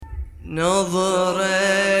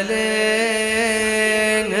نظرة لنا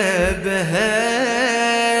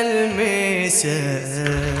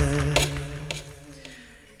بهالمساء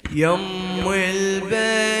يم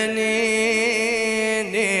البنين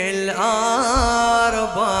الأربعة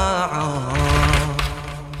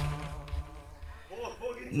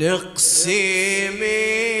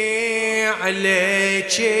نقسمي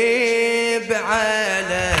عليك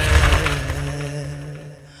بعلى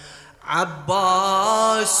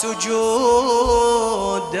عباس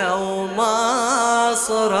وجوده ومصرعه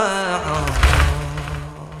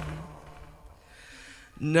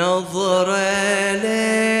نظرة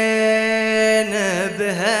لنا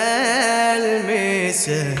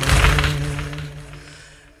بهالمساء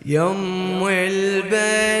يم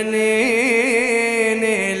البنين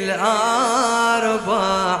الأربعة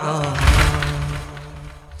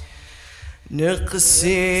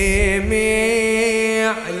نقسمي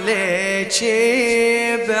عليك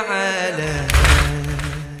بعلى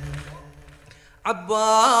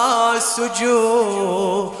عباس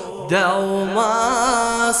وجوده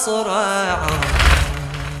ومصرعه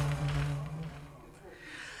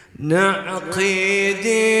نعقد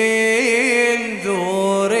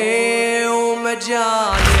ذوري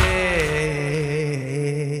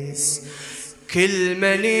ومجالس كل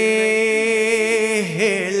منيه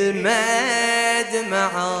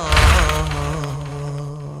المدمعة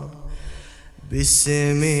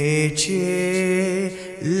باسمك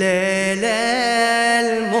ليلة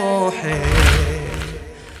المحيط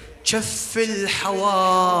شف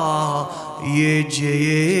الحوا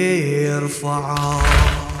يجي يرفعه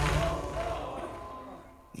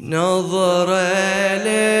نظرة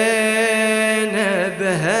لنا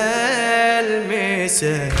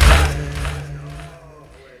بهالمساء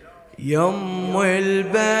يم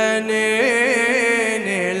البنين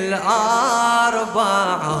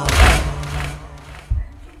الأربعة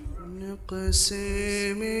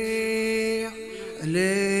نقسمي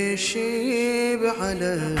ليش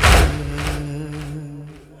بعلى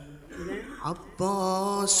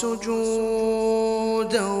عباس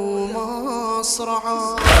وجوده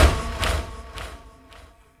ومصرعه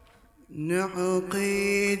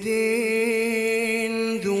نعقد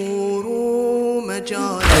ذور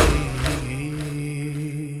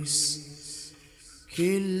مجالس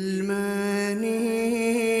كل منيه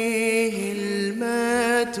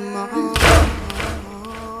المدمعة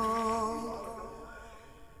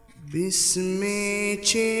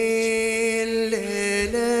باسمك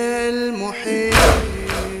الليلة المحيط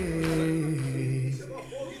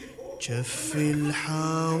جف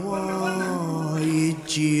الحوا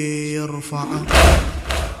يجي يرفعه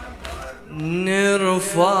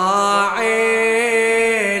نرفع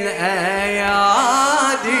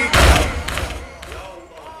الأيادي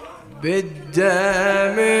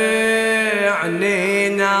بالدمع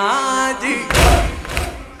ننادي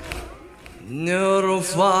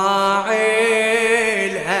نرفع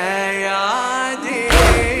الأيادي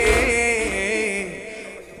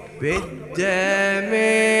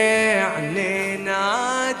بالدمع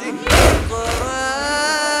ننادي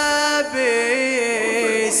قرب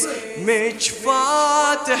اسمك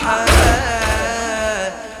فاتحة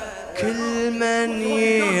كل من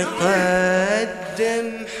يقدم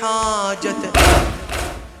حاجته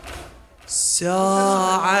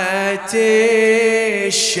ساعة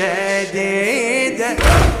الشديدة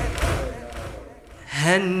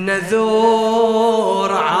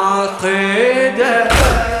هالنذور عقيدة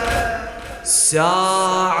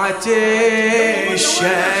ساعة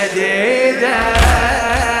الشديدة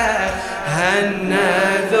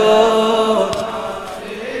هالنذور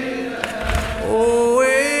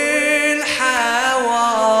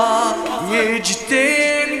والحوا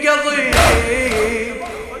يجتن قضي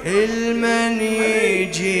المن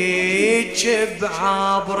يجيك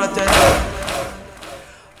بعبرته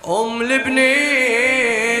أم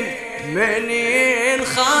البنين من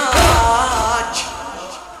ينخاج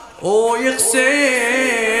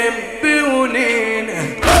ويقسم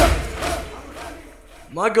بونينه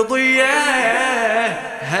مقضية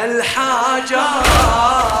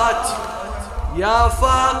هالحاجات يا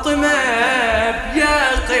فاطمة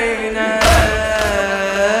بيقينه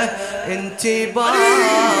انتي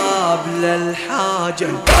باب للحاجة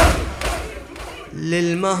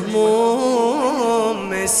للمهموم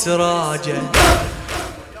مسراجة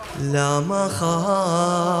لا ما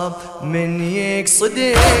خاب من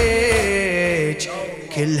يقصدك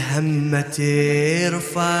كل همة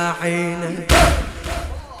ترفعينه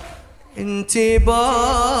انتي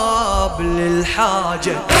باب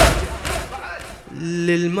للحاجة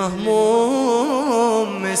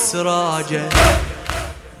للمهموم مسراجة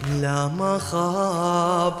لا ما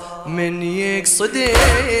خاب من يقصدك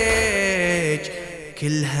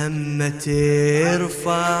كل همة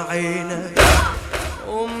ترفعينا.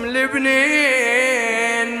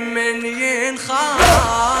 البنين من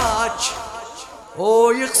ينخاج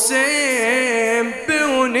ويقسم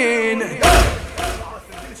بونينا.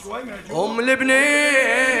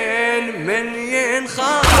 البنين من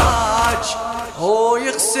ينخاج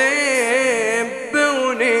ويقسم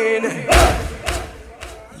بونينا.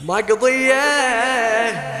 مقضية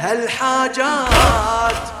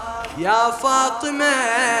هالحاجات يا فاطمة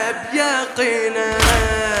بيقينا.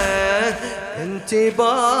 انتي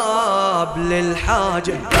باب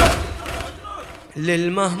للحاجة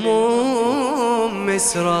للمهموم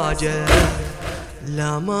مسراجة.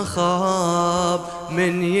 لا ما خاب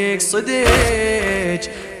من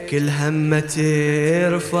يقصدك كل همة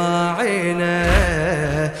ترفعينا.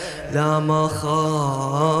 لا ما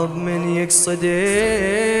خاب من يقصدك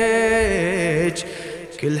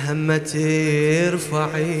كل همة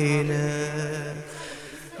ترفعينا.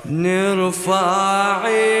 نرفع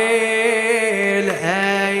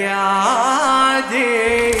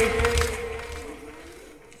الأيادي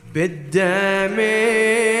بالدمع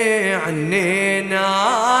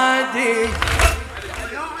ننادي.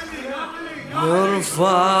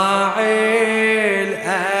 نرفع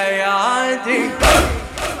الأيادي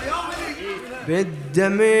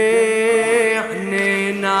بالدمع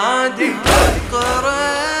ننادي.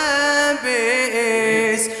 قرب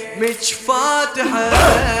اسمك فاتحة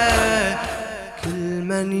كل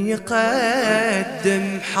من يقدم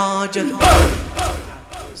حاجة.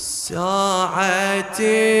 ساعة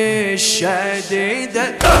الشديدة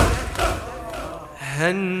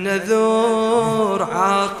هالنذور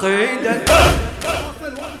عقيدة.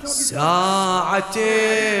 ساعة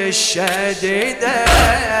الشديدة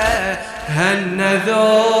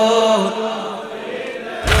هالنذور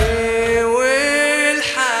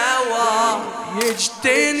والحوايج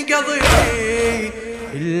تنقضي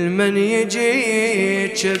المن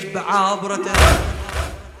يجيك بعبرته.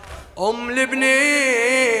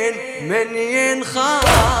 البنين من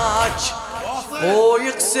ينخاج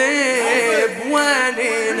ويقسم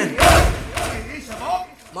ونينه.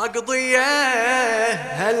 مقضية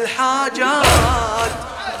هالحاجات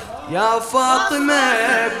يا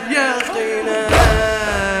فاطمة بيقينا.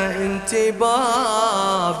 انتي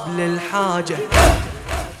باب للحاجة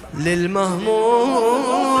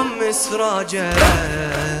للمهموم مسراجة.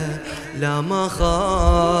 لا ما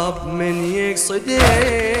خاب من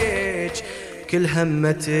يقصدك كل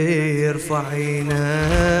همة ترفعينا.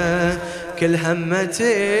 كل همة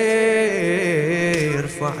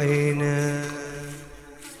ترفعينا.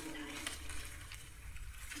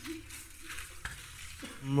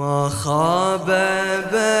 ما خاب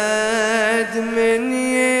بد من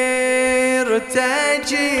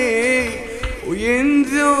يرتجي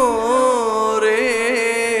وينذر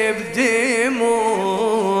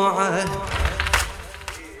بدموعه.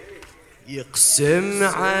 يقسم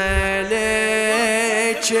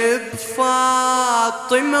عليك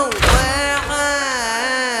بفاطمة وضيعت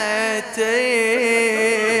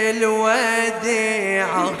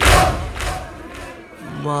الوديعة.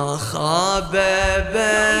 ما خاب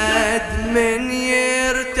بد من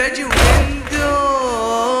يرتجي ويندور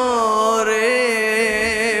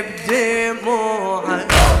بدموعه.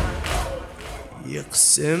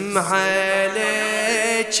 يقسم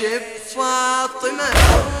عليك بفاطمة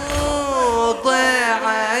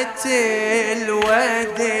وضيعت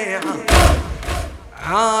الوديعة.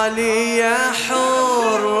 عالية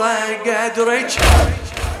حرة قدرك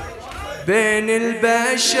بين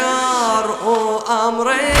البشر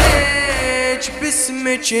وأمرك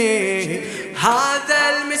باسمك هذا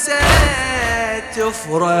المساء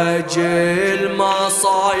تفرج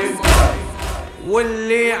المصايب.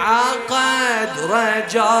 واللي عقد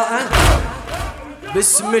رجاءه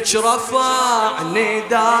باسمك رفع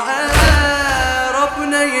نداءه.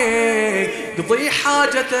 ربنا يقضي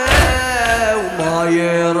حاجته وما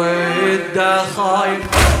يرد خايب.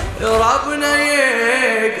 ربنا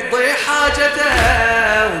يقضي حاجته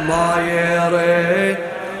وما يرد.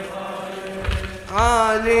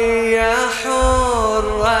 عالية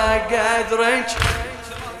حرة قدرك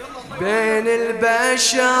بين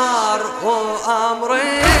البشر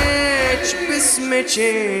وأمرك باسمك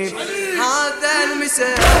هذا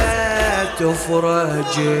المساء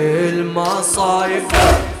تفرج المصايب.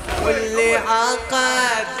 واللي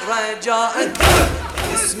عقد رجاء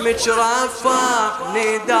اسمك رفع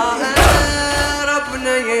نداء.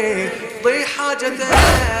 ربنا يقضي حاجته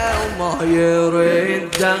وما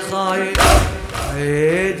يرد خايب.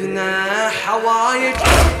 عيدنا حوايج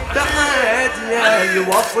بعد يا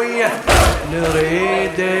الوفية.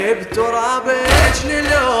 نريد بترابك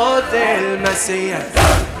نلوذ المسيح.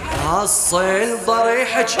 أصل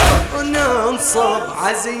ضريحك وننصب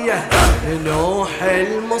عزية ننوح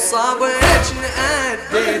المصابك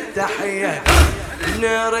نأدي التحية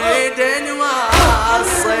نريد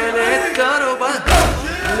نواصل التربة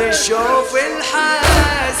نشوف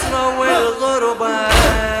الحسرة والغربة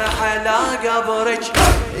على قبرك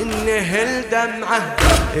نهل دمعة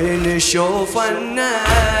نشوف النا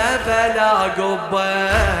بلا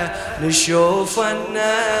قبة نشوف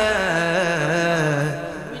النا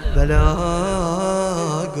بلا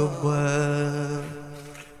قبة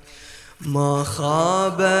ما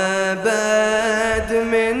خاب بد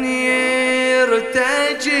من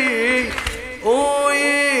يرتجي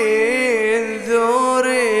وينذر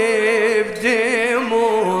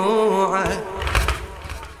بدموعه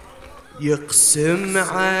يقسم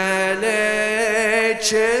عليك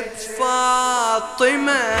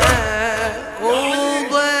بفاطمة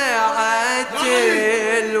وضيعت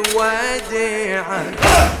الوديعة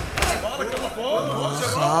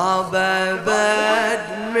خاب بد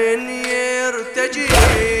من يرتجي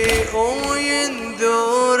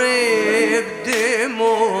وينذر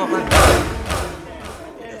بدموعه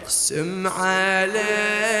يقسم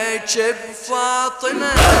عليك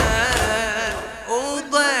بفاطمة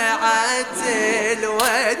وضيعت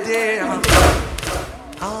الوديعة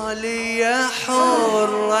عالية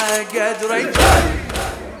حرة قدرك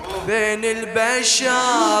بين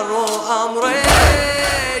البشر وأمرك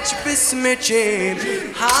باسمك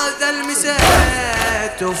هذا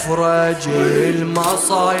المساء تفرج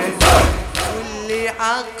المصايب واللي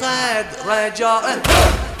عقد رجاءه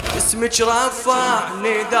اسمك رفع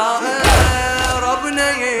نداءه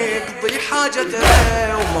ربنا يقضي حاجته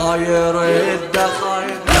وما يرد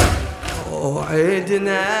دخايل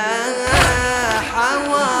وعيدنا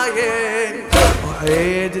حوايج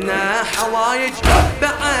وعيدنا حوايج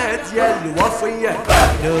بعد يا الوفية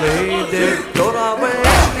نريد الترابج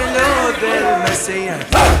نلوذ المسية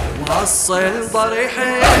نوصل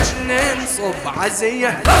ضريحك ننصب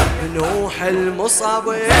عزية نوح المصاب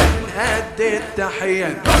نهدي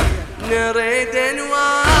التحية نريد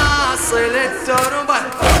نواصل التربة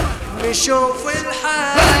نشوف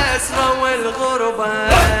الحسرة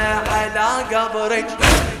والغربة على قبرك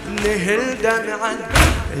نهل دمعا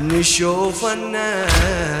نشوف الناس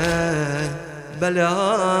بلا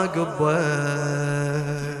قبة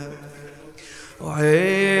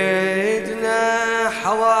وعيدنا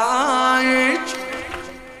حوايج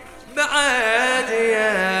بعد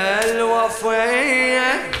يا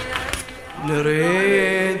الوفية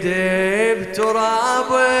نريد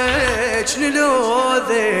بترابك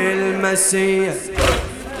نلوذ المسية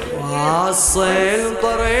واصل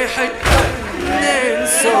ضريحك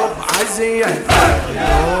ننصب عزية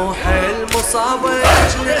نوح المصابك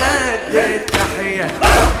نأدي التحية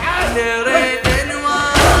نريد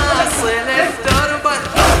نواصل التربة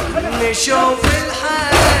نشوف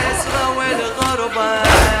الحسرة والغربة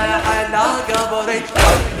على قبرك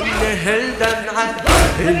نهل دمعة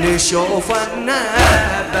نشوف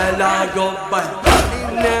النار بلا قبة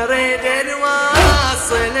نريد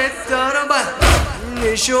نواصل التربة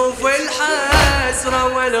نشوف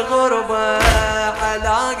الحسرة والغربة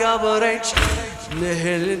على قبرك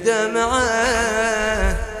نهل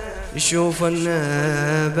دمعة نشوف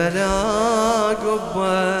النار بلا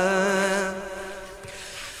قبة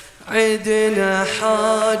عدنا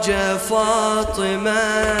حاجة فاطمة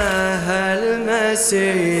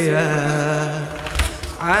هالمسية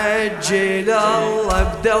عجل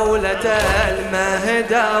الله بدولة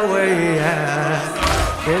المهداوية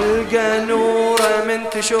تلقى نوره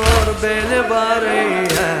منتشر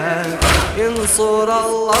بالبرية ينصر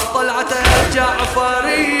الله طلعته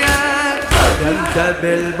الجعفرية دمت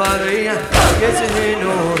بالبرية يزهي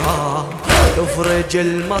نوره تفرج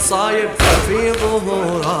المصايب في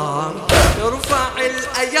ظهوره ترفع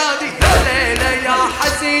الأيادي الليلة يا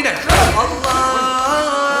حزينة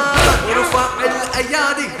الله يرفع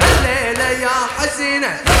الأيادي الليلة يا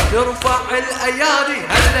حزينة يرفع الأيادي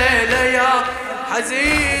الليلة يا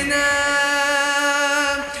حزينة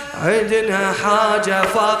عندنا حاجة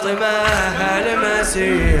فاطمة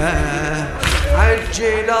هالمسية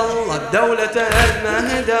عجل الله الدولة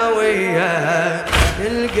المهدوية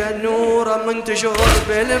نلقى النور منتشر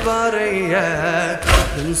بالبرية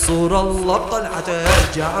ننصر الله طلعته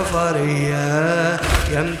الجعفرية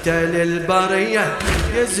يمتل البرية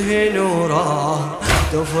يزهي نوره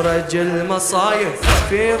تفرج المصايب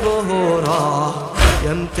في ظهوره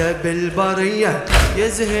يمتل بالبرية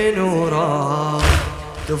يزهي نوره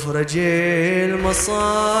تفرج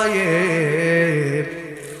المصايب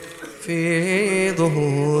في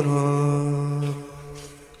ظهوره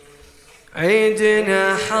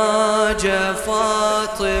عيدنا حاجة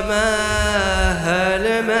فاطمة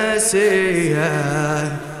هالمسية،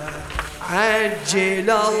 عجل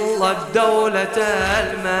الله الدولة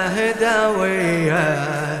المهدوية،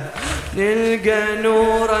 نلقى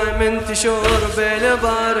نوره منتشر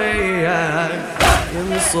بالبرية،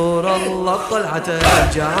 ينصر الله طلعته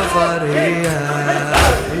الجعفرية.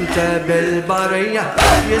 انت بالبرية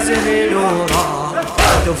يزهي نوره،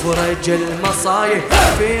 تفرج المصايب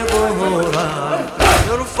في ظهوره،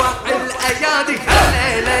 نرفع الايادي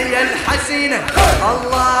الليلة الحزينة،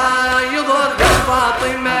 الله يظهر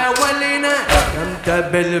فاطمة ولينا. انت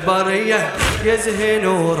بالبرية يزهي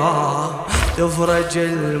نوره، تفرج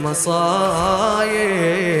المصايب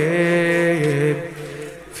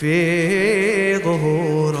في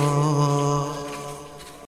ظهوره.